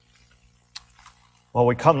Well,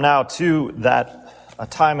 we come now to that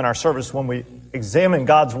time in our service when we examine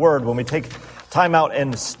God's Word, when we take time out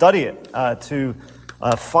and study it to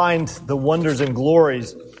find the wonders and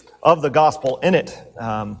glories of the gospel in it.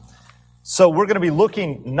 So we're going to be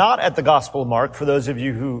looking not at the Gospel of Mark. For those of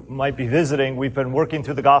you who might be visiting, we've been working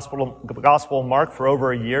through the Gospel of Mark for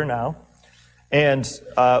over a year now. And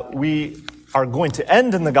we are going to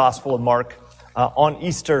end in the Gospel of Mark on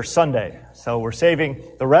Easter Sunday. So we're saving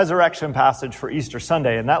the resurrection passage for Easter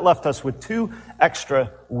Sunday, and that left us with 2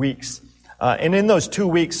 extra weeks. And in those 2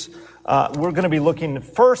 weeks, we're going to be looking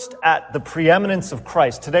first at the preeminence of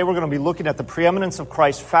Christ. Today we're going to be looking at the preeminence of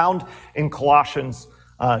Christ found in Colossians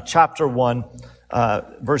chapter 1,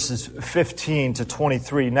 verses 15 to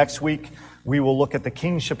 23. Next week, we will look at the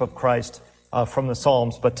kingship of Christ from the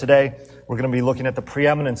Psalms. But today, we're going to be looking at the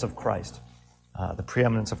preeminence of Christ. The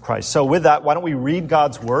preeminence of Christ. So with that, why don't we read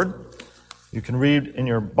God's Word? You can read in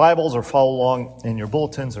your Bibles or follow along in your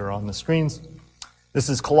bulletins or on the screens. This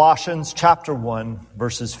is Colossians chapter 1,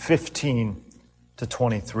 verses 15 to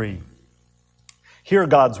 23. Hear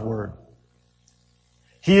God's Word.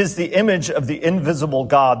 He is the image of the invisible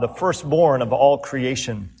God, the firstborn of all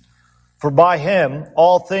creation. For by him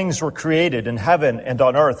all things were created in heaven and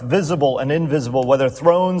on earth, visible and invisible, whether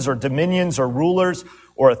thrones or dominions or rulers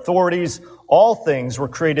or authorities. All things were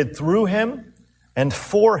created through him and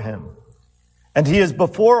for him. And he is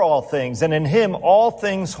before all things, and in him all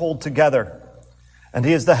things hold together. And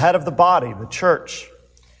he is the head of the body, the church.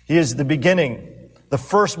 He is the beginning, the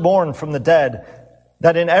firstborn from the dead,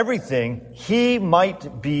 that in everything he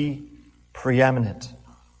might be preeminent.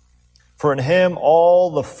 For in him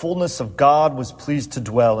all the fullness of God was pleased to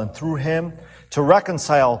dwell, and through him to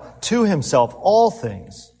reconcile to himself all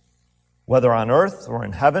things, whether on earth or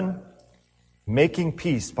in heaven, making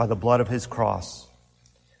peace by the blood of his cross.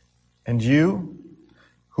 And you,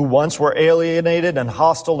 who once were alienated and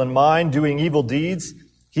hostile in mind, doing evil deeds,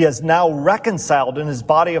 he has now reconciled in his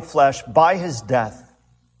body of flesh by his death,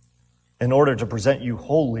 in order to present you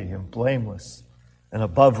holy and blameless and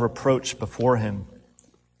above reproach before him.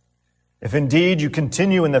 If indeed you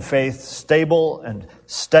continue in the faith, stable and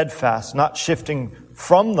steadfast, not shifting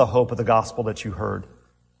from the hope of the gospel that you heard,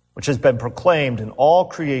 which has been proclaimed in all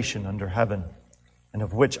creation under heaven, and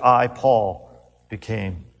of which I, Paul,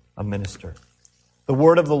 became a minister. The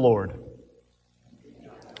word of the Lord.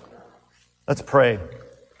 Let's pray.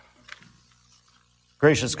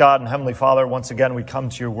 Gracious God and Heavenly Father, once again we come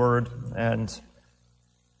to your word, and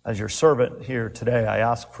as your servant here today, I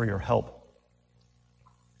ask for your help.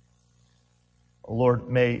 Lord,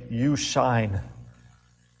 may you shine.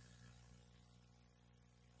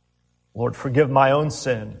 Lord, forgive my own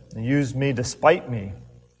sin and use me despite me,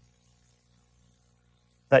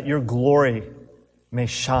 that your glory may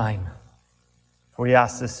shine. For we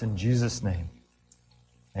ask this in Jesus' name.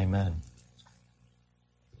 Amen.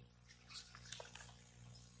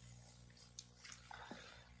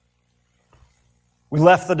 We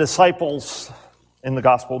left the disciples in the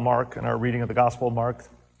Gospel of Mark, in our reading of the Gospel of Mark,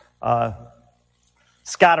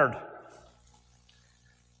 scattered.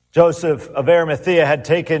 Joseph of Arimathea had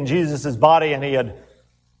taken Jesus' body and he had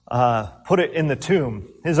put it in the tomb,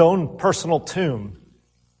 his own personal tomb.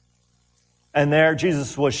 And there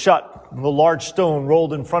Jesus was shut, and the large stone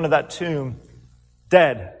rolled in front of that tomb,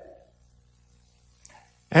 dead.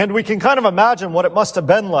 And we can kind of imagine what it must have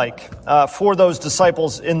been like for those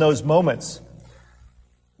disciples in those moments.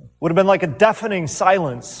 Would have been like a deafening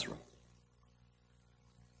silence.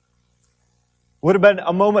 Would have been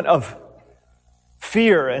a moment of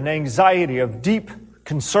fear and anxiety, of deep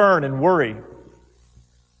concern and worry.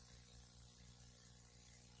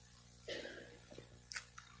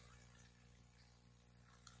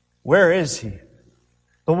 Where is he?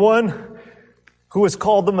 The one who is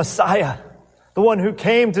called the Messiah, the one who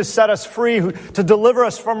came to set us free, to deliver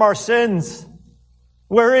us from our sins.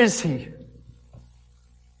 Where is he? You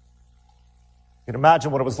can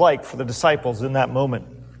imagine what it was like for the disciples in that moment.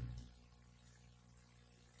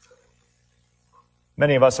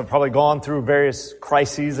 Many of us have probably gone through various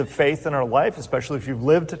crises of faith in our life, especially if you've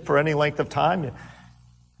lived for any length of time. And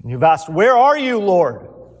you've asked, where are you, Lord?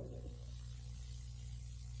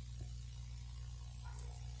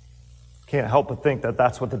 Can't help but think that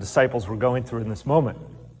that's what the disciples were going through in this moment.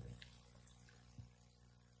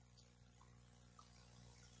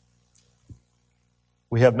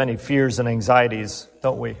 We have many fears and anxieties,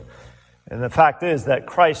 don't we? And the fact is that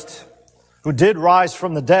Christ, who did rise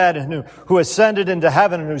from the dead and who ascended into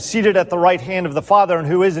heaven and who's seated at the right hand of the Father and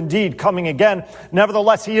who is indeed coming again,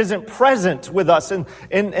 nevertheless, he isn't present with us in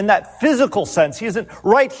that physical sense. He isn't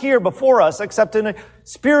right here before us except in a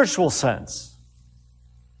spiritual sense.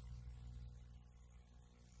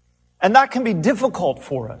 And that can be difficult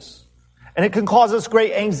for us. And it can cause us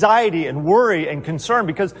great anxiety and worry and concern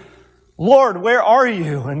because, Lord, where are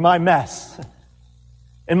you in my mess?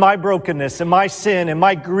 In my brokenness, in my sin, in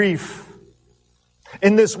my grief?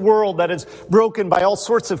 In this world that is broken by all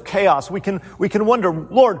sorts of chaos, we can wonder,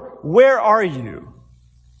 Lord, where are you?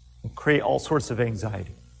 And create all sorts of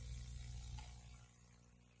anxiety.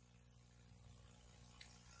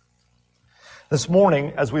 This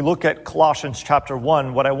morning, as we look at Colossians chapter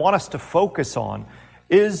 1, what I want us to focus on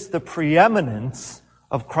is the preeminence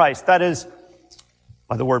of Christ. That is,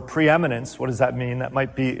 by the word preeminence, what does that mean? That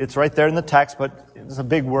might be, it's right there in the text, but it's a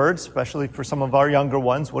big word, especially for some of our younger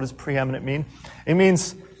ones. What does preeminent mean? It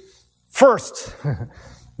means first,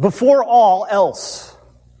 before all else.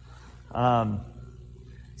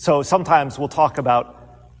 So sometimes we'll talk about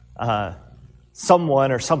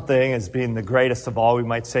someone or something as being the greatest of all. We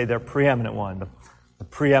might say they're preeminent one, the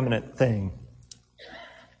preeminent thing.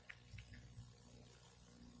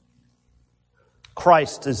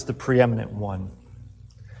 Christ is the preeminent one.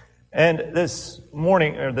 And this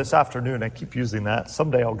morning, or this afternoon, I keep using that.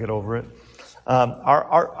 Someday I'll get over it.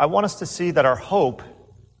 I want us to see that our hope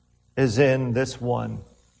is in this one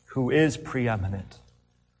who is preeminent.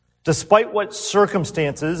 Despite what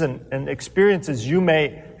circumstances and experiences you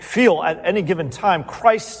may feel at any given time,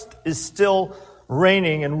 Christ is still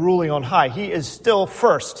reigning and ruling on high. He is still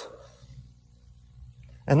first.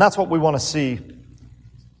 And that's what we want to see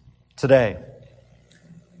today.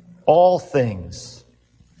 All things.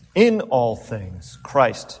 In all things,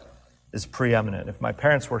 Christ is preeminent. If my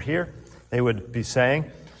parents were here, they would be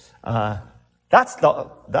saying, that's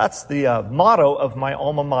the motto of my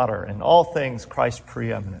alma mater. In all things, Christ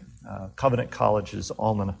preeminent. Covenant College's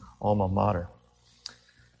alma mater.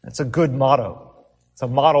 It's a good motto. It's a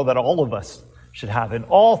motto that all of us should have. In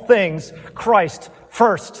all things, Christ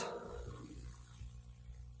first.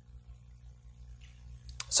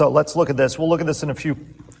 So let's look at this. We'll look at this in a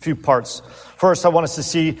few parts. First, I want us to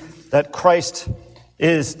see that Christ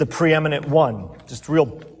is the preeminent one. Just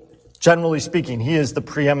real generally speaking, he is the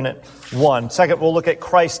preeminent one. Second, we'll look at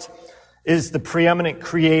Christ is the preeminent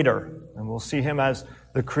creator. And we'll see him as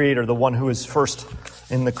the creator, the one who is first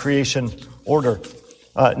in the creation order.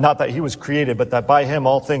 Not that he was created, but that by him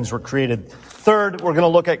all things were created. Third, we're going to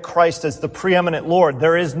look at Christ as the preeminent Lord.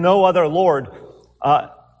 There is no other Lord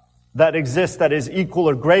that exists that is equal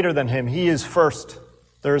or greater than him. He is first.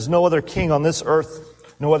 There is no other king on this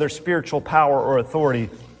earth, no other spiritual power or authority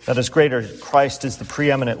that is greater. Christ is the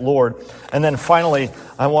preeminent Lord. And then finally,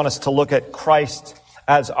 I want us to look at Christ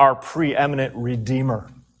as our preeminent Redeemer.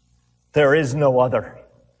 There is no other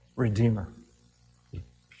Redeemer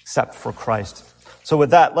except for Christ. So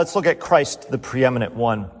with that, let's look at Christ, the preeminent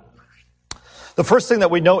one. The first thing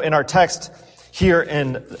that we note in our text here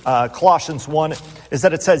in Colossians 1 is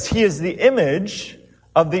that it says, he is the image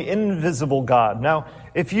of the invisible God. Now,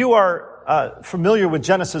 if you are familiar with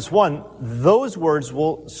Genesis 1, those words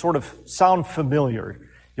will sort of sound familiar.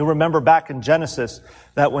 You'll remember back in Genesis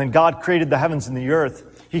that when God created the heavens and the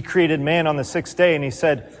earth, he created man on the sixth day, and he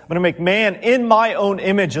said, I'm going to make man in my own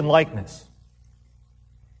image and likeness.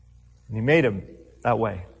 And he made him that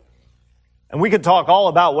way. And we could talk all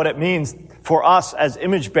about what it means for us as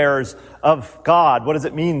image bearers of God. What does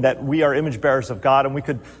it mean that we are image bearers of God? And we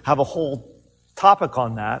could have a whole topic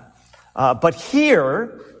on that. But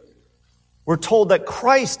here, we're told that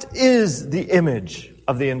Christ is the image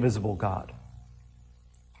of the invisible God.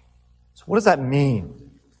 So what does that mean?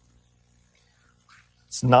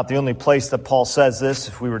 It's not the only place that Paul says this.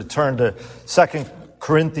 If we were to turn to 2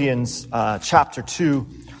 Corinthians chapter 2,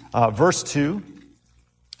 verse 2,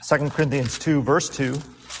 2 Corinthians 2, verse 2,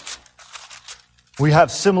 we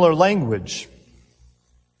have similar language.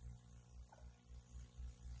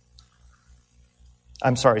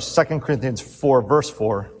 I'm sorry, 2 Corinthians 4, verse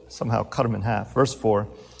 4. Somehow cut them in half. Verse 4.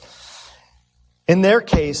 In their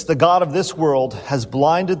case, the God of this world has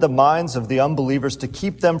blinded the minds of the unbelievers to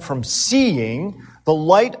keep them from seeing the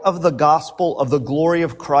light of the gospel of the glory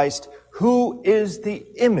of Christ, who is the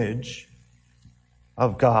image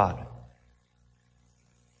of God.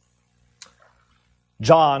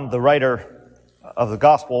 John, the writer of the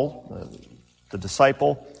gospel, the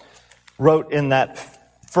disciple, wrote in that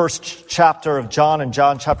first chapter of John, in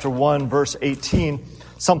John chapter 1, verse 18,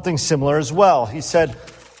 something similar as well. He said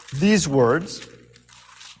these words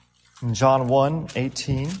in John 1,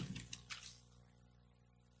 18.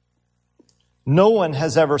 No one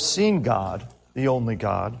has ever seen God, the only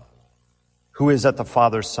God, who is at the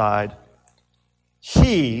Father's side.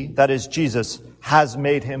 He, that is Jesus, has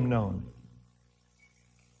made him known.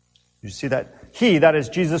 You see that? He, that is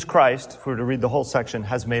Jesus Christ, if we were to read the whole section,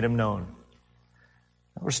 has made him known.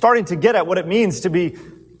 We're starting to get at what it means to be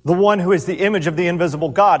the one who is the image of the invisible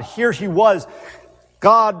God. Here he was,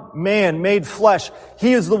 God, man, made flesh.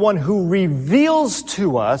 He is the one who reveals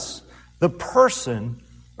to us the person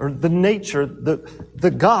or the nature,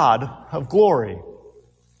 the God of glory.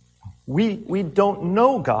 We don't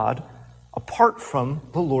know God apart from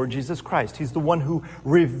the Lord Jesus Christ. He's the one who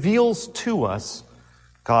reveals to us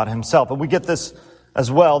God himself. And we get this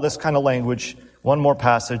as well, this kind of language, one more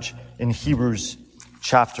passage in Hebrews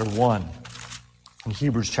chapter 1. In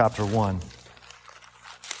Hebrews chapter 1.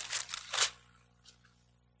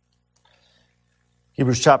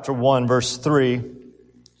 Hebrews chapter 1, verse 3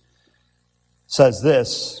 says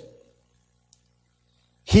this: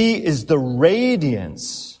 He is the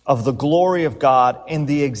radiance of the glory of God in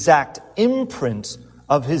the exact imprint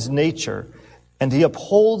of his nature, and he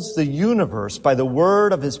upholds the universe by the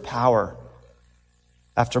word of his power.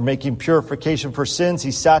 After making purification for sins,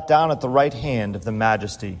 he sat down at the right hand of the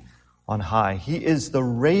majesty on high. He is the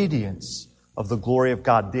radiance of the glory of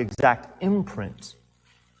God, the exact imprint.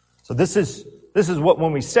 So this is what,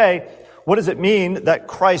 when we say, what does it mean that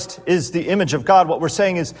Christ is the image of God? What we're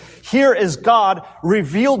saying is, here is God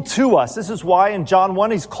revealed to us. This is why in John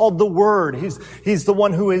 1 he's called the Word. He's the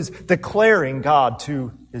one who is declaring God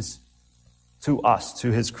to us,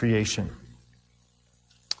 to his creation.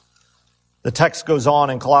 The text goes on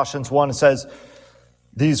in Colossians 1 and says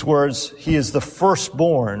these words: He is the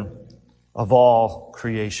firstborn of all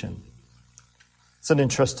creation. It's an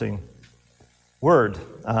interesting word,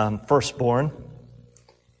 firstborn.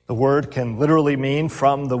 The word can literally mean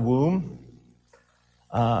from the womb.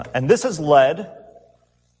 And this has led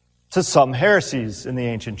to some heresies in the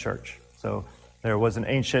ancient church. So there was an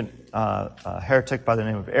ancient heretic by the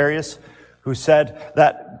name of Arius who said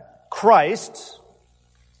that Christ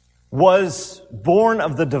was born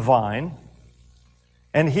of the divine,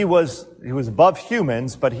 and he was above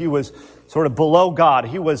humans, but he was sort of below God.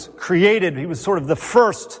 He was created. He was sort of the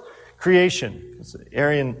first creation. It's an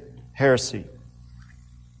Arian heresy.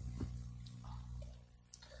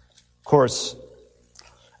 Of course,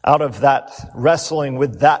 out of that wrestling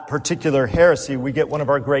with that particular heresy, we get one of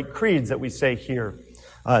our great creeds that we say here,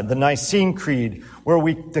 the Nicene Creed, where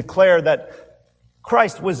we declare that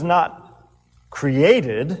Christ was not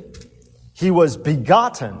created, he was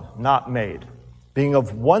begotten, not made, being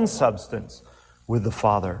of one substance with the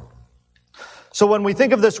Father. So when we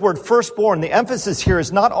think of this word firstborn, the emphasis here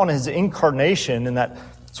is not on his incarnation in that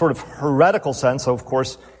sort of heretical sense. So of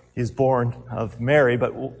course, he's born of Mary,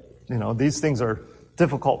 but these things are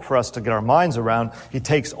difficult for us to get our minds around. He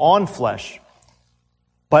takes on flesh,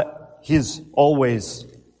 but he's always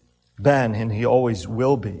been and he always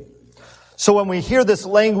will be. So when we hear this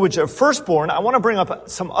language of firstborn, I want to bring up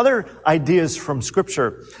some other ideas from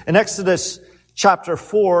Scripture. In Exodus chapter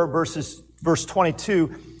 4, verse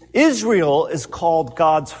 22, Israel is called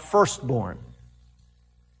God's firstborn.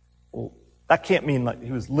 Well, that can't mean like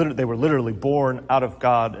they were literally born out of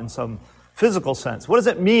God in some physical sense. What does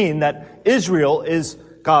it mean that Israel is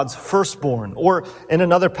God's firstborn? Or in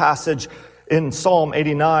another passage in Psalm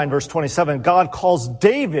 89, verse 27, God calls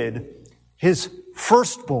David his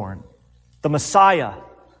firstborn. The Messiah,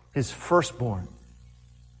 his firstborn.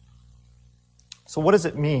 So what does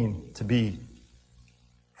it mean to be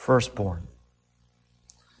firstborn?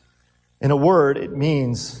 In a word, it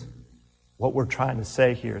means what we're trying to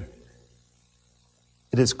say here.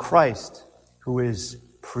 It is Christ who is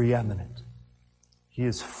preeminent. He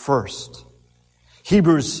is first.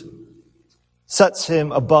 Hebrews sets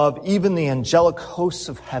him above even the angelic hosts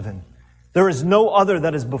of heaven. There is no other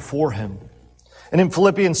that is before him. And in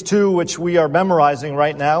Philippians 2, which we are memorizing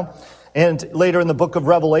right now, and later in the book of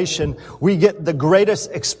Revelation, we get the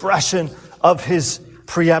greatest expression of his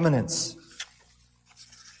preeminence.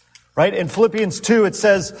 Right? In Philippians 2, it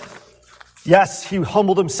says, yes, he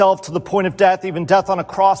humbled himself to the point of death, even death on a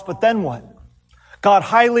cross, but then what? God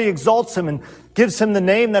highly exalts him and gives him the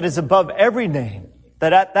name that is above every name,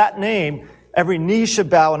 that at that name, every knee should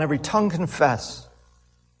bow and every tongue confess.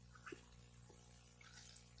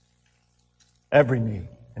 Every knee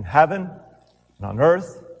in heaven and on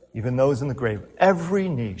earth, even those in the grave, every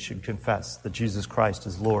knee should confess that Jesus Christ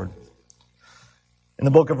is Lord. In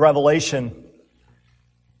the book of Revelation,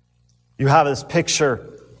 you have this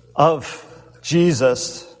picture of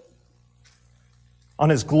Jesus on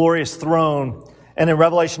his glorious throne. And in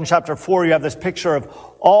Revelation chapter 4, you have this picture of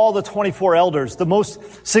all the 24 elders, the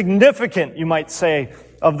most significant, you might say,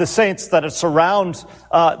 of the saints that surround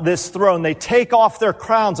this throne. They take off their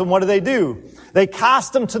crowns, and what do? They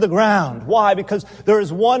cast them to the ground. Why? Because there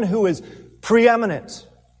is one who is preeminent,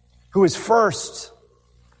 who is first.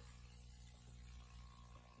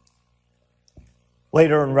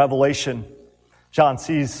 Later in Revelation, John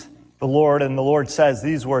sees the Lord, and the Lord says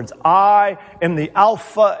these words, "I am the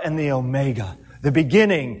Alpha and the Omega, the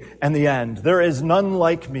beginning and the end. There is none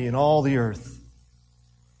like me in all the earth."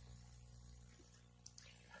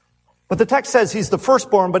 But the text says he's the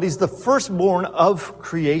firstborn, but he's the firstborn of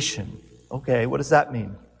creation. Okay, what does that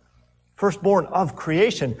mean? Firstborn of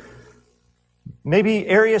creation. Maybe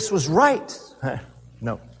Arius was right.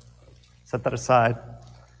 No, set that aside.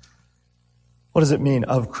 What does it mean,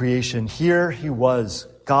 of creation? Here he was,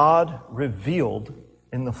 God revealed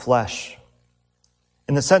in the flesh.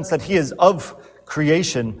 In the sense that he is of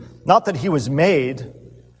creation, not that he was made,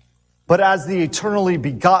 but as the eternally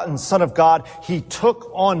begotten Son of God, he took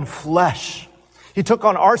on flesh. He took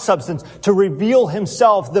on our substance to reveal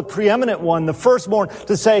himself, the preeminent one, the firstborn,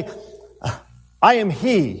 to say, I am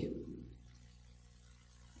he.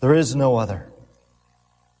 There is no other.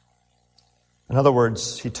 In other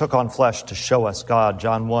words, he took on flesh to show us God.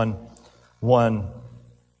 John 1:1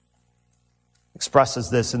 expresses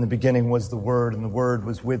this. In the beginning was the Word, and the Word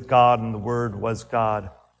was with God, and the Word was God.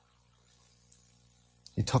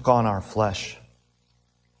 He took on our flesh,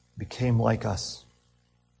 became like us.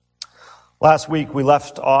 Last week we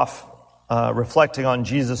left off reflecting on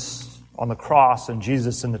Jesus on the cross and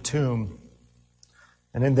Jesus in the tomb.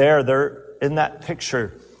 And in that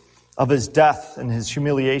picture of his death and his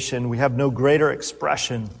humiliation, we have no greater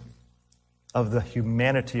expression of the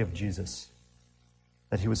humanity of Jesus.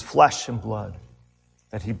 That he was flesh and blood,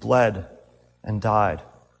 that he bled and died.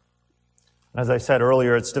 As I said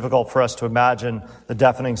earlier, it's difficult for us to imagine the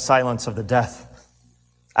deafening silence of the death.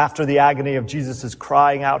 After the agony of Jesus is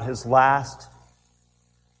crying out his last,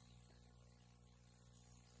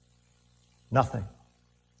 nothing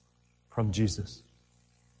from Jesus.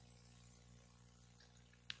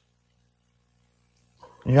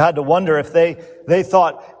 You had to wonder if they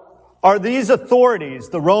thought, are these authorities,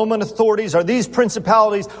 the Roman authorities, are these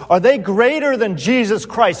principalities, are they greater than Jesus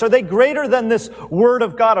Christ? Are they greater than this Word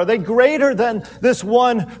of God? Are they greater than this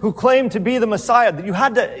one who claimed to be the Messiah?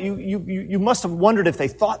 You must have wondered if they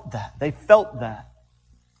thought that, they felt that.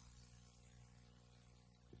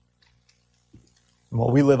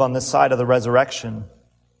 Well, we live on this side of the resurrection,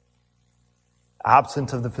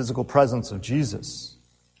 absent of the physical presence of Jesus.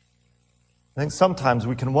 I think sometimes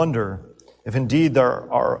we can wonder if indeed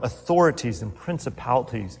there are authorities and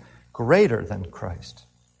principalities greater than Christ.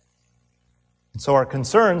 And so our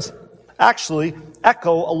concerns actually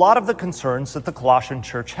echo a lot of the concerns that the Colossian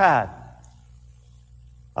church had.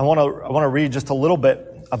 I want to read just a little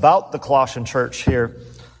bit about the Colossian church here.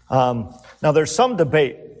 Now there's some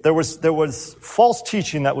debate. There was false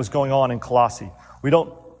teaching that was going on in Colossae. We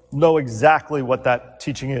don't know exactly what that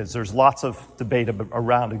teaching is. There's lots of debate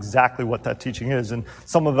around exactly what that teaching is, and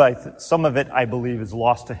some of it, I believe, is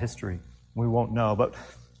lost to history. We won't know, but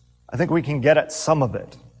I think we can get at some of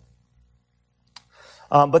it.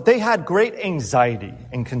 But they had great anxiety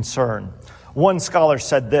and concern. One scholar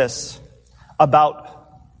said this about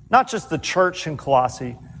not just the church in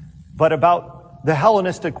Colossae, but about the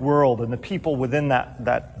Hellenistic world and the people within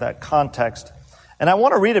that context. And I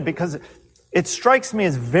want to read it because it strikes me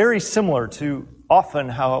as very similar to often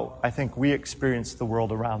how I think we experience the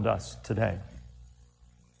world around us today.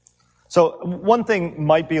 So one thing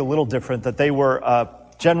might be a little different, that they were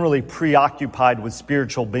generally preoccupied with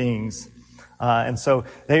spiritual beings. And so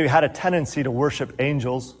they had a tendency to worship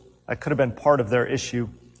angels. That could have been part of their issue.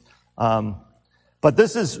 But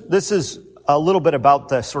this is a little bit about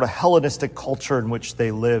the sort of Hellenistic culture in which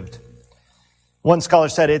they lived. One scholar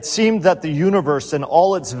said, it seemed that the universe in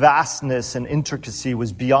all its vastness and intricacy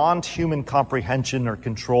was beyond human comprehension or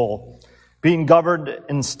control, being governed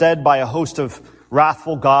instead by a host of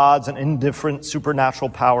wrathful gods and indifferent supernatural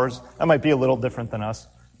powers. That might be a little different than us.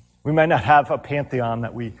 We might not have a pantheon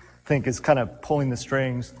that we think is kind of pulling the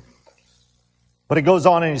strings. But it goes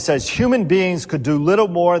on and he says, human beings could do little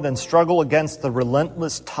more than struggle against the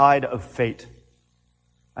relentless tide of fate.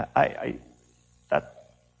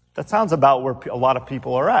 That sounds about where a lot of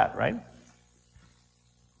people are at, right?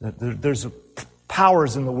 There's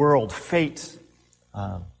powers in the world, fate,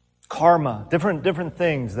 karma, different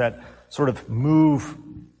things that sort of move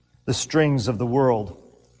the strings of the world.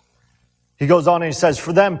 He goes on and he says,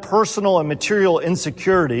 for them, personal and material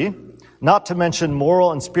insecurity, not to mention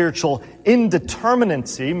moral and spiritual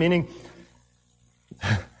indeterminacy, meaning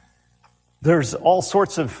there's all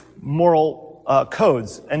sorts of moral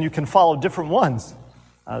codes, and you can follow different ones.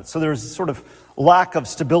 So there's sort of lack of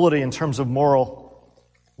stability in terms of moral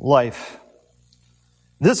life.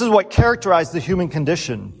 This is what characterized the human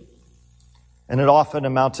condition, and it often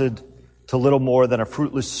amounted to little more than a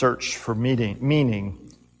fruitless search for meaning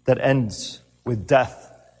that ends with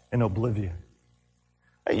death and oblivion.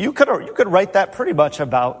 You could write that pretty much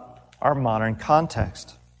about our modern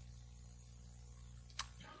context.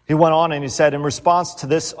 He went on and he said, in response to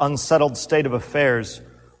this unsettled state of affairs,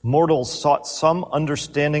 mortals sought some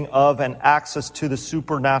understanding of and access to the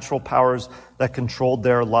supernatural powers that controlled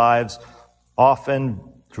their lives, often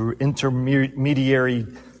through intermediary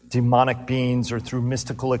demonic beings or through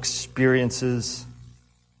mystical experiences.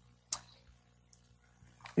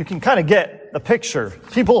 You can kind of get the picture.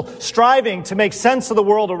 People striving to make sense of the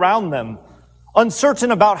world around them,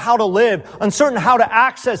 uncertain about how to live, uncertain how to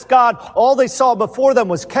access God. All they saw before them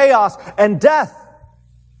was chaos and death.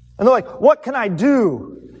 And they're like, what can I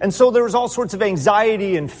do? And so there was all sorts of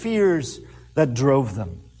anxiety and fears that drove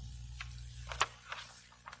them.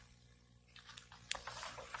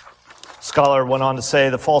 Scholar went on to say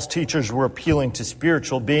the false teachers were appealing to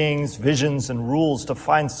spiritual beings, visions, and rules to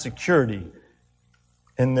find security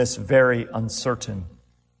in this very uncertain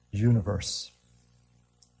universe.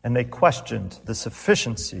 And they questioned the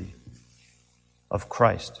sufficiency of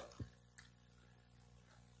Christ.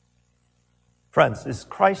 Friends, is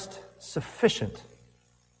Christ sufficient?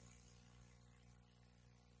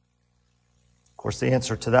 Of course, the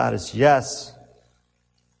answer to that is yes.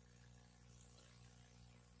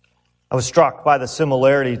 I was struck by the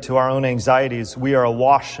similarity to our own anxieties. We are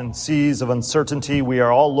awash in seas of uncertainty. We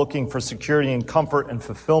are all looking for security and comfort and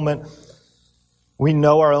fulfillment. We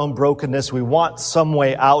know our own brokenness. We want some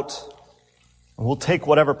way out. And we'll take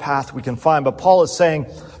whatever path we can find. But Paul is saying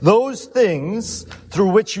those things through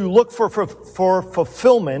which you look for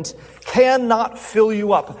fulfillment cannot fill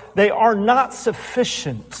you up. They are not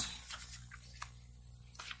sufficient.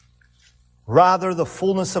 Rather, the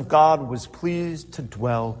fullness of God was pleased to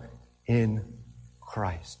dwell in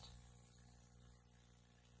Christ.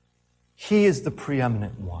 He is the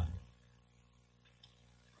preeminent one.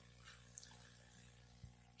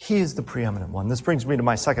 He is the preeminent one. This brings me to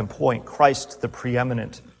my second point, Christ, the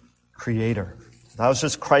preeminent creator. That was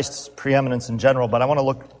just Christ's preeminence in general, but I want to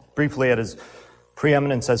look briefly at his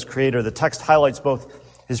preeminence as creator. The text highlights both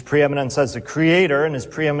his preeminence as the creator and his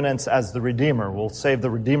preeminence as the redeemer. We'll save the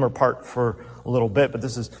redeemer part for a little bit, but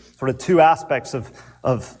this is sort of two aspects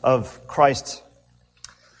of Christ.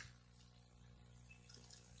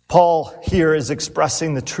 Paul here is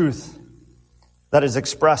expressing the truth that is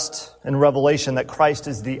expressed in Revelation, that Christ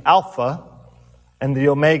is the Alpha and the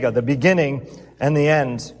Omega, the beginning and the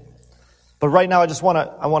end. But right now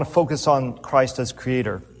I want to focus on Christ as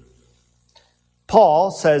creator.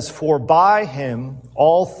 Paul says, for by him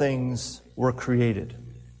all things were created.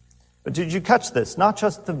 But did you catch this? Not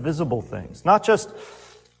just the visible things, not just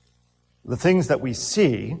the things that we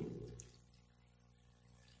see.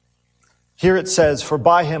 Here it says, for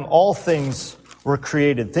by him all things were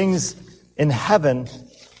created. Things in heaven,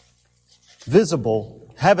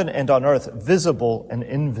 visible, heaven and on earth, visible and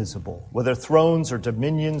invisible. Whether thrones or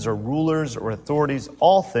dominions or rulers or authorities,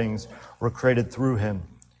 all things were created through him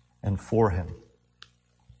and for him.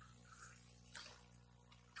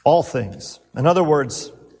 All things. In other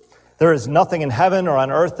words, there is nothing in heaven or on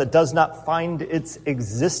earth that does not find its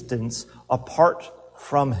existence apart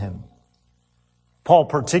from him. Paul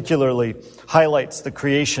particularly highlights the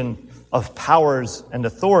creation of powers and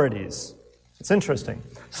authorities. It's interesting.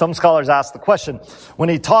 Some scholars ask the question, when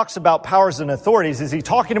he talks about powers and authorities, is he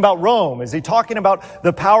talking about Rome? Is he talking about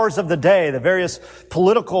the powers of the day, the various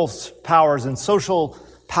political powers and social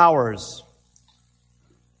powers?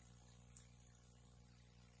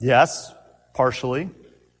 Yes, partially.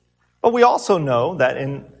 But we also know that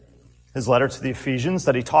in his letter to the Ephesians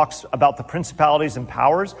that he talks about the principalities and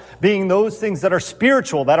powers being those things that are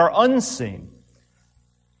spiritual, that are unseen.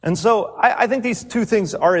 And so I think these two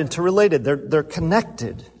things are interrelated. They're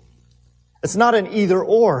connected. It's not an either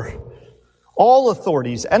or. All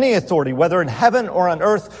authorities, any authority, whether in heaven or on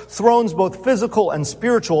earth, thrones both physical and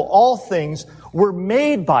spiritual, all things were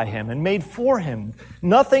made by him and made for him.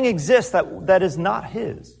 Nothing exists that is not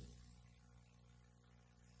his.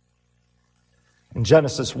 In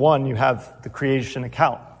Genesis 1, you have the creation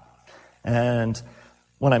account. And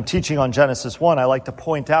when I'm teaching on Genesis 1, I like to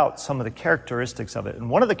point out some of the characteristics of it. And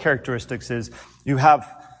one of the characteristics is you have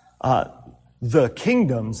the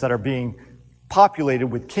kingdoms that are being populated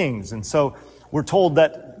with kings. And so we're told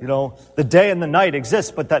that, the day and the night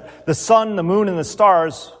exist, but that the sun, the moon, and the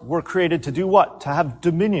stars were created to do what? To have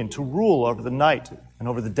dominion, to rule over the night and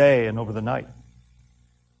over the day and over the night.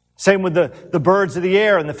 Same with the birds of the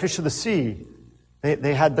air and the fish of the sea.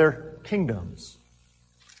 They had their kingdoms.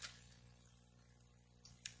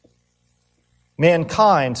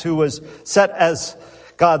 Mankind, who was set as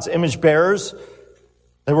God's image bearers,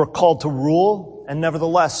 they were called to rule, and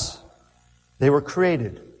nevertheless, They were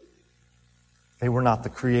created. They were not the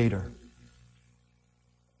creator.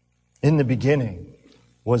 In the beginning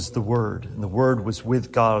was the Word, and the Word was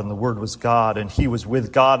with God, and the Word was God, and He was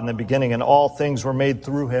with God in the beginning, and all things were made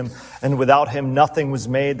through Him, and without Him nothing was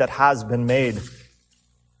made that has been made.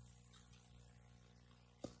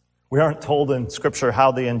 We aren't told in Scripture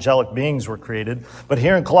how the angelic beings were created, but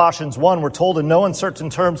here in Colossians 1, we're told in no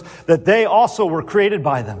uncertain terms that they also were created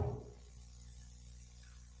by them.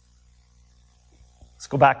 Let's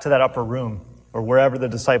go back to that upper room, or wherever the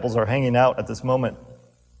disciples are hanging out at this moment,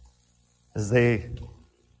 as they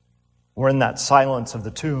were in that silence of the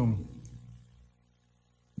tomb.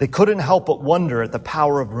 They couldn't help but wonder at the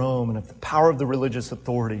power of Rome and at the power of the religious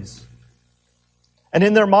authorities. And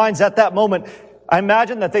in their minds at that moment, I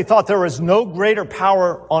imagine that they thought there was no greater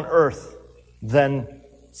power on earth than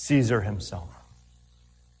Caesar himself.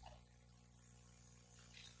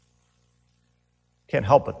 Can't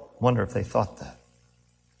help but wonder if they thought that.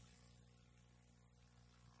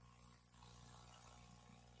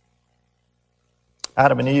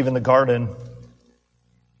 Adam and Eve in the garden,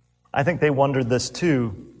 I think they wondered this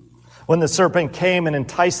too. When the serpent came and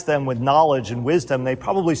enticed them with knowledge and wisdom, they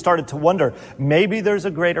probably started to wonder, maybe there's a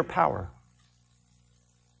greater power.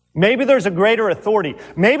 Maybe there's a greater authority.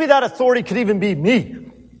 Maybe that authority could even be me.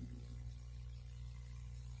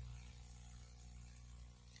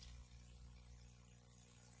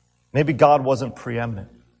 Maybe God wasn't preeminent.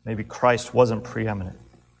 Maybe Christ wasn't preeminent.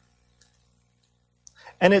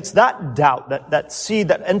 And it's that doubt, that seed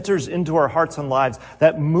that enters into our hearts and lives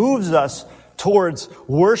that moves us towards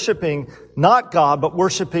worshiping not God, but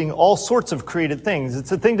worshiping all sorts of created things.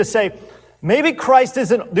 It's a thing to say, maybe Christ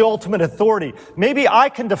isn't the ultimate authority. Maybe I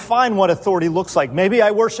can define what authority looks like. Maybe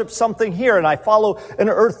I worship something here and I follow an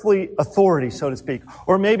earthly authority, so to speak.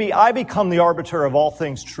 Or maybe I become the arbiter of all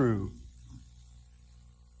things true.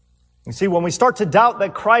 You see, when we start to doubt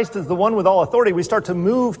that Christ is the one with all authority, we start to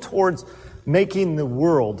move towards making the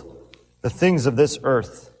world, the things of this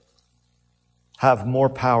earth, have more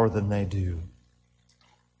power than they do.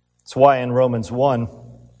 That's why in Romans 1,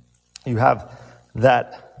 you have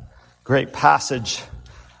that great passage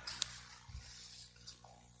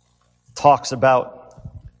talks about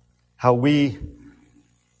how we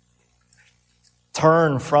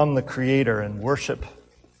turn from the Creator and worship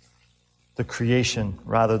the creation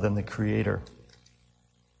rather than the Creator.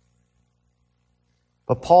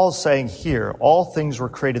 But Paul's saying here, all things were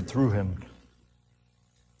created through Him.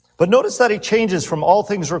 But notice that he changes from all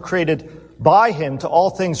things were created by Him to all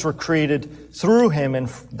things were created through Him, and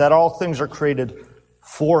that all things are created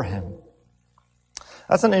for Him.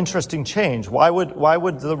 That's an interesting change. Why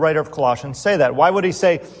would the writer of Colossians say that? Why would he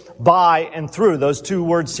say by and through? Those two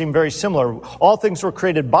words seem very similar. All things were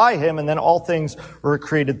created by Him, and then all things were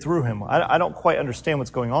created through Him. I don't quite understand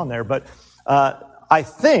what's going on there, but I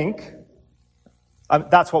think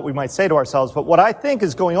that's what we might say to ourselves. But what I think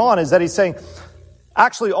is going on is that he's saying,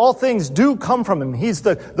 actually, all things do come from Him. He's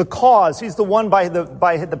the cause. He's the one by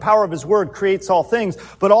the power of His word creates all things.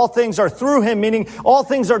 But all things are through Him, meaning all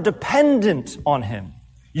things are dependent on Him.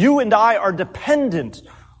 You and I are dependent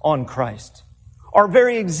on Christ. Our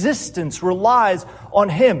very existence relies on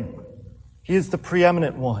Him. He is the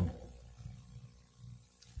preeminent one.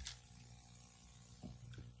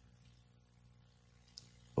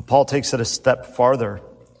 But Paul takes it a step farther.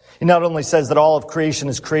 He not only says that all of creation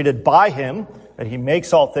is created by Him, that He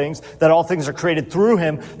makes all things, that all things are created through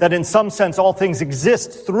Him, that in some sense all things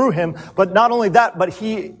exist through Him, but not only that, but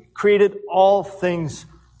He created all things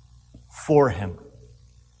for Him.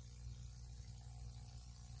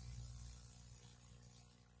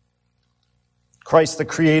 Christ the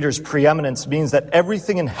Creator's preeminence means that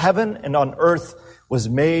everything in heaven and on earth was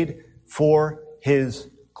made for His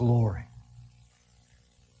glory.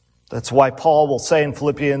 That's why Paul will say in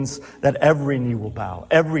Philippians that every knee will bow,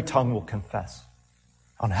 every tongue will confess,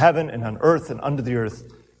 on heaven and on earth and under the earth,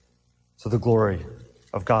 to the glory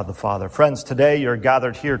of God the Father. Friends, today you're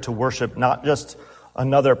gathered here to worship not just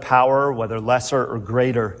another power, whether lesser or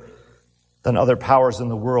greater than other powers in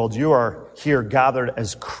the world. You are here gathered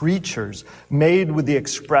as creatures made with the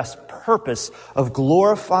express purpose of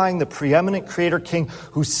glorifying the preeminent Creator King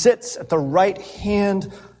who sits at the right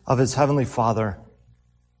hand of His heavenly Father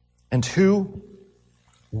and who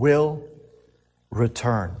will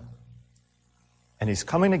return. And He's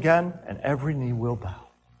coming again, and every knee will bow.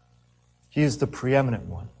 He is the preeminent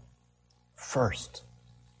one, first.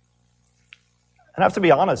 And I have to be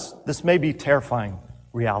honest, this may be terrifying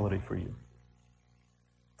reality for you.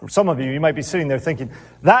 For some of you, you might be sitting there thinking,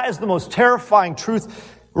 that is the most terrifying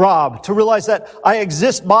truth Rob, to realize that I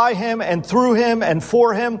exist by him and through him and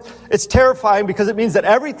for him. It's terrifying because it means that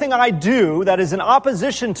everything I do that is in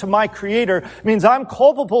opposition to my Creator means I'm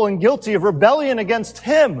culpable and guilty of rebellion against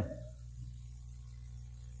him.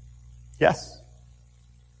 Yes.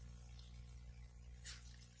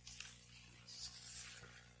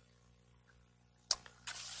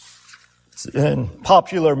 In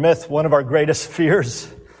popular myth, one of our greatest fears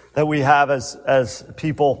that we have as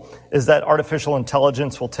people is that artificial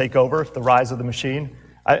intelligence will take over, the rise of the machine.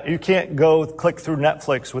 You can't go click through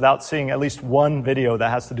Netflix without seeing at least one video that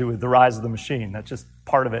has to do with the rise of the machine. That's just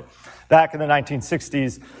part of it. Back in the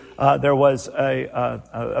 1960s, there was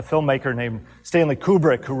a filmmaker named Stanley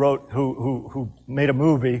Kubrick who made a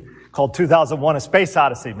movie called 2001: A Space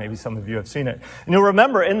Odyssey. Maybe some of you have seen it. And you'll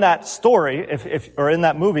remember in that story, or in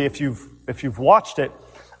that movie, if you've watched it,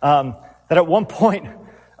 that at one point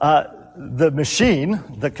the machine,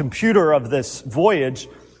 the computer of this voyage,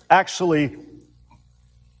 actually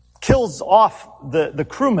kills off the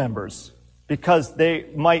crew members because they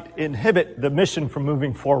might inhibit the mission from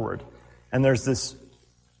moving forward. And there's this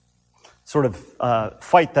sort of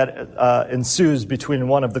fight that ensues between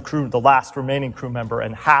one of the crew, the last remaining crew member,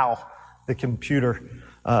 and Hal, the computer,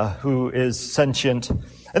 who is sentient.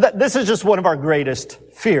 And this is just one of our greatest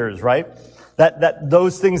fears, right? That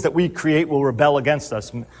those things that we create will rebel against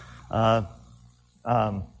us.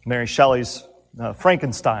 Mary Shelley's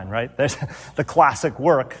Frankenstein, right? The classic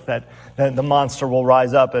work that the monster will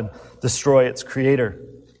rise up and destroy its creator.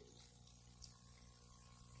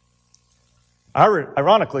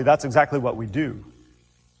 Ironically, that's exactly what we do.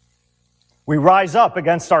 We rise up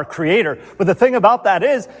against our Creator. But the thing about that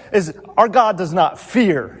is our God does not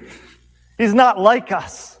fear. He's not like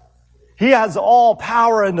us. He has all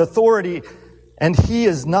power and authority, and He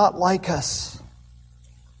is not like us.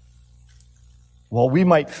 While we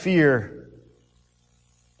might fear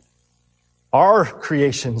our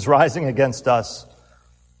creations rising against us,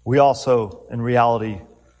 we also, in reality,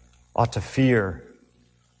 ought to fear,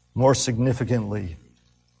 more significantly,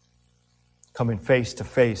 coming face to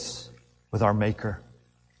face with our Maker.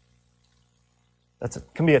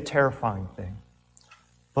 Can be a terrifying thing.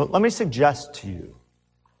 But let me suggest to you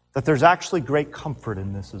that there's actually great comfort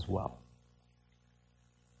in this as well.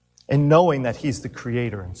 In knowing that He's the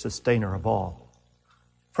Creator and Sustainer of all.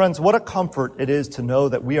 Friends, what a comfort it is to know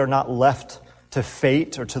that we are not left to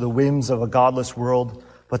fate or to the whims of a godless world,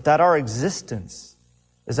 but that our existence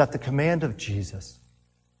is at the command of Jesus.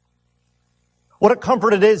 What a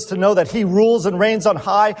comfort it is to know that He rules and reigns on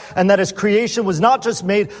high, and that His creation was not just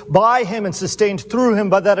made by Him and sustained through Him,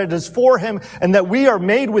 but that it is for Him, and that we are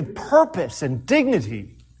made with purpose and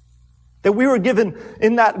dignity. That we were given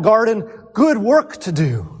in that garden good work to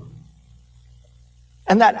do.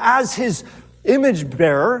 And that as His image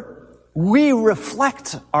bearer, we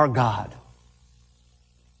reflect our God.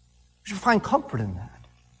 We should find comfort in that.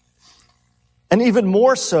 And even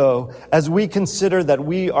more so as we consider that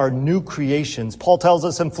we are new creations. Paul tells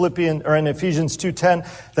us in Ephesians 2:10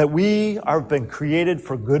 that we have been created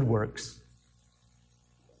for good works.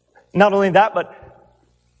 Not only that, but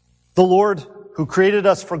the Lord who created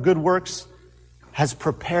us for good works has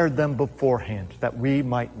prepared them beforehand that we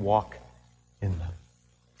might walk in them.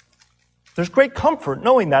 There's great comfort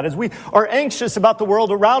knowing that. As we are anxious about the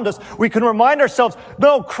world around us, we can remind ourselves,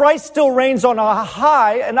 no, Christ still reigns on a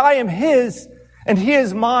high, and I am His, and He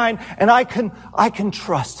is mine, and I can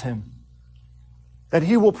trust Him. That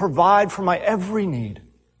He will provide for my every need.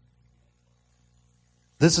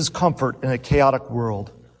 This is comfort in a chaotic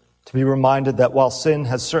world. To be reminded that while sin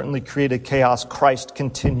has certainly created chaos, Christ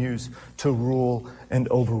continues to rule and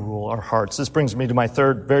overrule our hearts. This brings me to my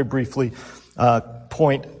third, very briefly,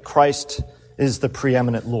 point. Christ is the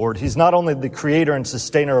preeminent Lord. He's not only the creator and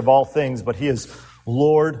sustainer of all things, but He is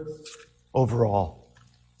Lord over all.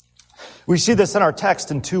 We see this in our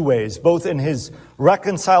text in two ways, both in His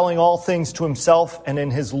reconciling all things to Himself and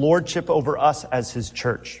in His lordship over us as His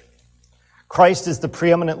church. Christ is the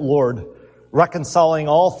preeminent Lord, reconciling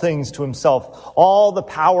all things to Himself. All the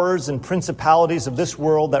powers and principalities of this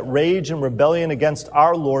world that rage in rebellion against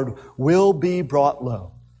our Lord will be brought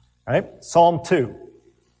low. Right? Psalm 2.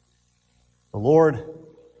 The Lord,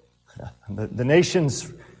 the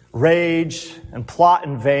nations rage and plot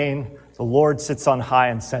in vain. The Lord sits on high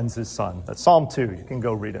and sends His Son. That's Psalm 2. You can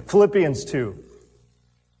go read it. Philippians 2.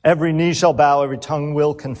 Every knee shall bow, every tongue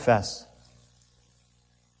will confess.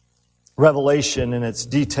 Revelation in its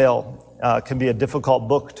detail can be a difficult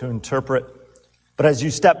book to interpret. But as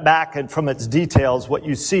you step back from its details, what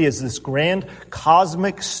you see is this grand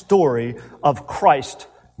cosmic story of Christ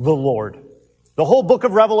the Lord. The whole book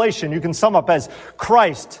of Revelation you can sum up as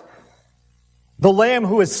Christ, The Lamb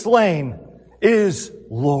who is slain is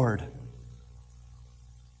Lord.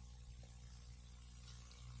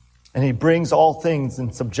 And he brings all things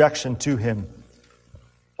in subjection to him.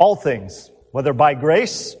 All things, whether by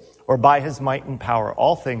grace or by his might and power,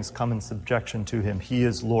 all things come in subjection to him. He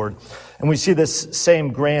is Lord. And we see this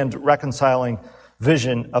same grand reconciling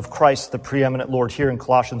vision of Christ, the preeminent Lord, here in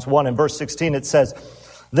Colossians 1. In verse 16, it says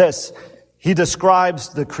this: he describes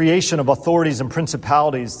the creation of authorities and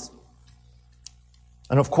principalities.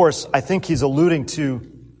 And of course, I think he's alluding to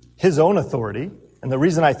his own authority. And the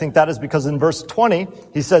reason I think that is because in verse 20,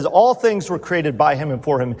 he says all things were created by him and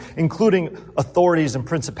for him, including authorities and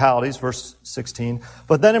principalities, verse 16.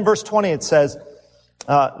 But then in verse 20, it says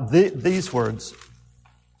these words: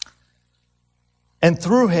 and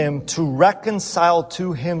through him to reconcile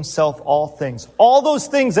to himself all things. All those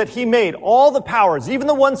things that he made, all the powers, even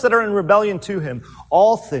the ones that are in rebellion to him,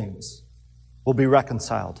 all things will be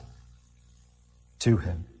reconciled to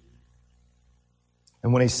him.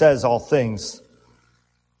 And when he says all things,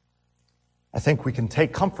 I think we can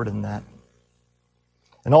take comfort in that.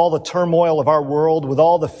 In all the turmoil of our world, with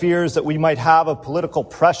all the fears that we might have of political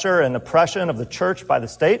pressure and oppression of the church by the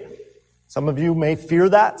state, some of you may fear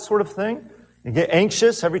that sort of thing. You get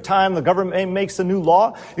anxious every time the government makes a new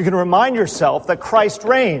law. You can remind yourself that Christ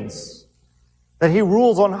reigns, that he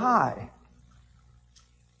rules on high.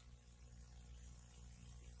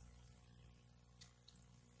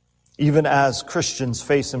 Even as Christians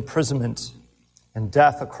face imprisonment and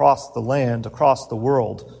death across the land, across the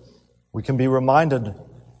world, we can be reminded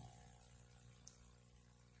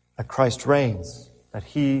that Christ reigns, that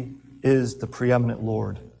he is the preeminent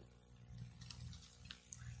Lord.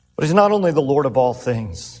 But he's not only the Lord of all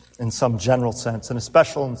things in some general sense, in a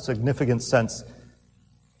special and significant sense,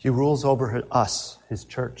 he rules over us, his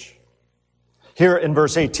church. Here in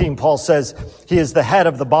verse 18, Paul says, he is the head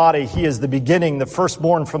of the body. He is the beginning, the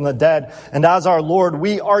firstborn from the dead. And as our Lord,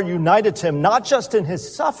 we are united to him, not just in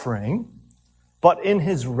his suffering, but in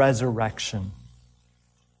his resurrection.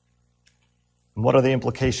 And what are the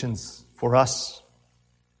implications for us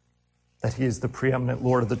that he is the preeminent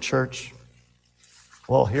Lord of the church?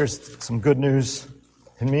 Well, here's some good news.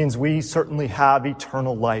 It means we certainly have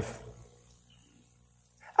eternal life.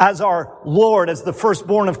 As our Lord, as the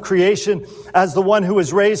firstborn of creation, as the one who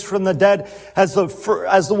is raised from the dead, as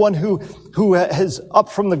the one who is up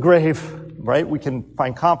from the grave, right? We can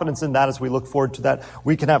find confidence in that as we look forward to that.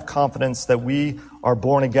 We can have confidence that we are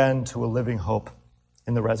born again to a living hope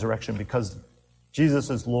in the resurrection because Jesus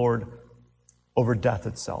is Lord over death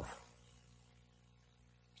itself.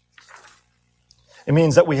 It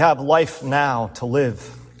means that we have life now to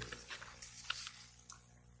live.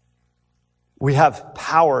 We have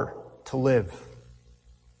power to live.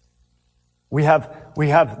 We have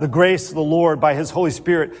the grace of the Lord by his Holy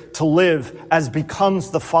Spirit to live as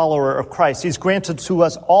becomes the follower of Christ. He's granted to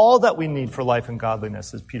us all that we need for life and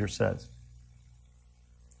godliness, as Peter says.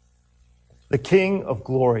 The King of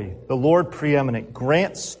glory, the Lord preeminent,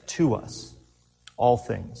 grants to us all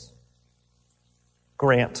things.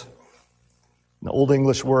 Grant. An Old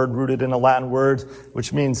English word rooted in a Latin word,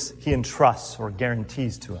 which means he entrusts or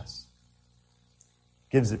guarantees to us.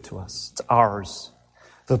 Gives it to us. It's ours.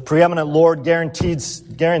 The preeminent Lord guarantees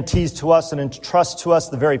to us and entrusts to us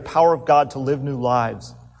the very power of God to live new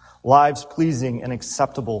lives, lives pleasing and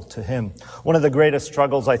acceptable to him. One of the greatest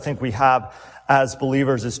struggles I think we have as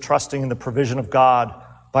believers is trusting in the provision of God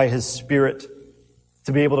by his Spirit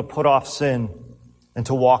to be able to put off sin and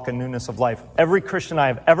to walk in newness of life. Every Christian I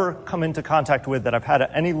have ever come into contact with that I've had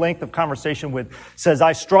any length of conversation with says,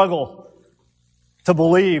 I struggle to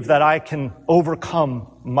believe that I can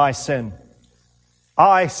overcome my sin.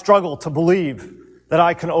 I struggle to believe that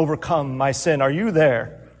I can overcome my sin. Are you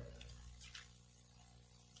there?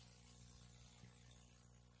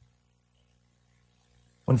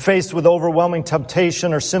 When faced with overwhelming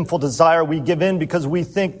temptation or sinful desire, we give in because we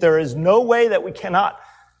think there is no way that we cannot.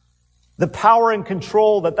 The power and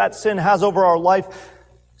control that sin has over our life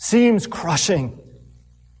seems crushing.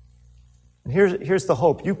 And here's the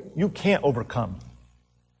hope. You can't overcome.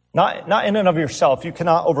 Not in and of yourself. You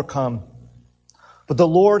cannot overcome. But the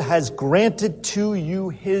Lord has granted to you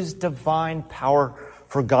his divine power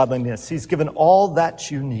for godliness. He's given all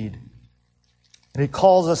that you need. And he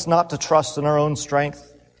calls us not to trust in our own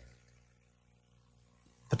strength,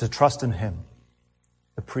 but to trust in him,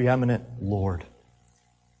 the preeminent Lord.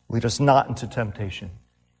 Lead us not into temptation,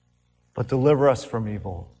 but deliver us from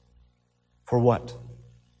evil. For what?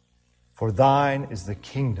 For thine is the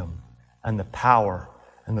kingdom and the power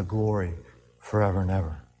and the glory forever and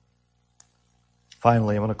ever.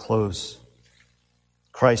 Finally, I want to close.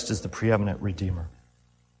 Christ is the preeminent Redeemer.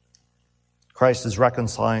 Christ is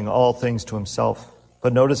reconciling all things to himself.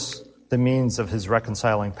 But notice the means of his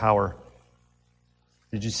reconciling power.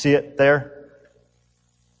 Did you see it there?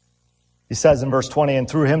 He says in verse 20, and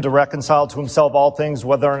through him to reconcile to himself all things,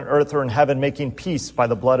 whether on earth or in heaven, making peace by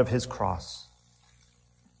the blood of his cross.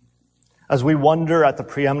 As we wonder at the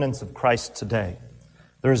preeminence of Christ today,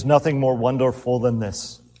 there is nothing more wonderful than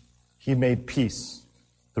this. He made peace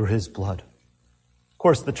through his blood. Of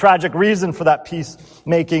course, the tragic reason for that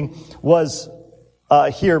peacemaking was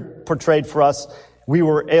here portrayed for us. We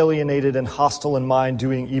were alienated and hostile in mind,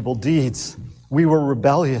 doing evil deeds. We were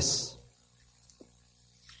rebellious.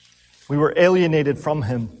 We were alienated from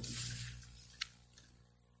him.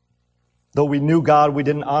 Though we knew God, we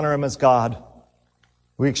didn't honor him as God.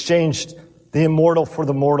 We exchanged the immortal for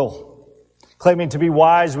the mortal. Claiming to be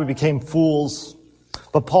wise, we became fools.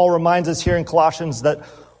 But Paul reminds us here in Colossians that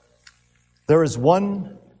there is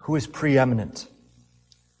one who is preeminent,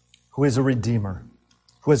 who is a redeemer,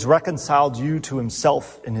 who has reconciled you to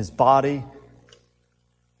himself in his body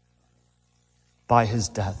by his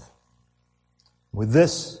death. With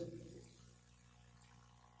this,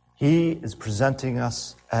 he is presenting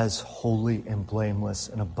us as holy and blameless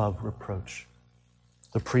and above reproach.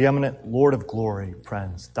 The preeminent Lord of glory,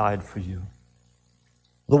 friends, died for you.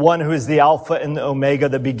 The one who is the Alpha and the Omega,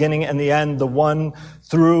 the beginning and the end, the one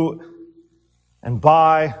through and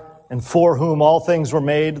by and for whom all things were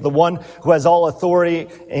made, the one who has all authority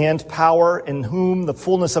and power, in whom the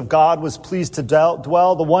fullness of God was pleased to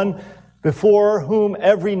dwell, the one before whom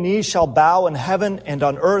every knee shall bow in heaven and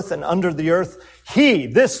on earth and under the earth. He,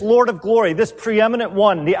 this Lord of glory, this preeminent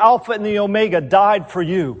one, the Alpha and the Omega, died for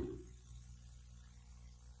you.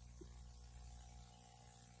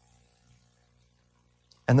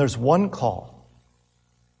 And there's one call.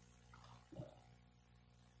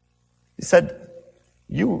 He said,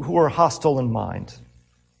 you who are hostile in mind,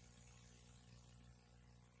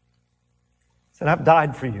 and I've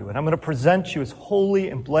died for you, and I'm going to present you as holy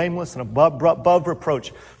and blameless and above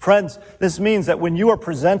reproach. Friends, this means that when you are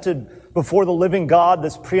presented before the living God,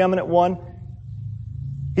 this preeminent one,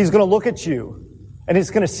 he's going to look at you, and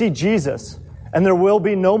he's going to see Jesus, and there will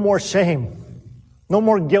be no more shame, no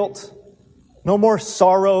more guilt, no more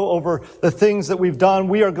sorrow over the things that we've done.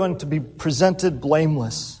 We are going to be presented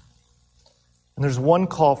blameless. And there's one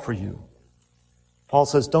call for you. Paul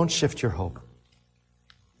says, don't shift your hope.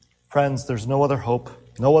 Friends, there's no other hope,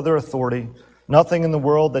 no other authority, nothing in the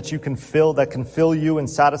world that can fill you and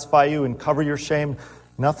satisfy you and cover your shame.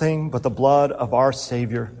 Nothing but the blood of our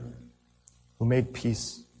Savior who made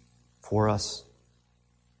peace for us,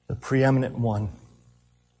 the preeminent one.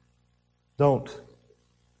 Don't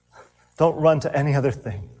run to any other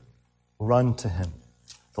thing. Run to him,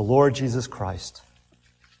 the Lord Jesus Christ,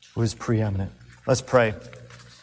 who is preeminent. Let's pray.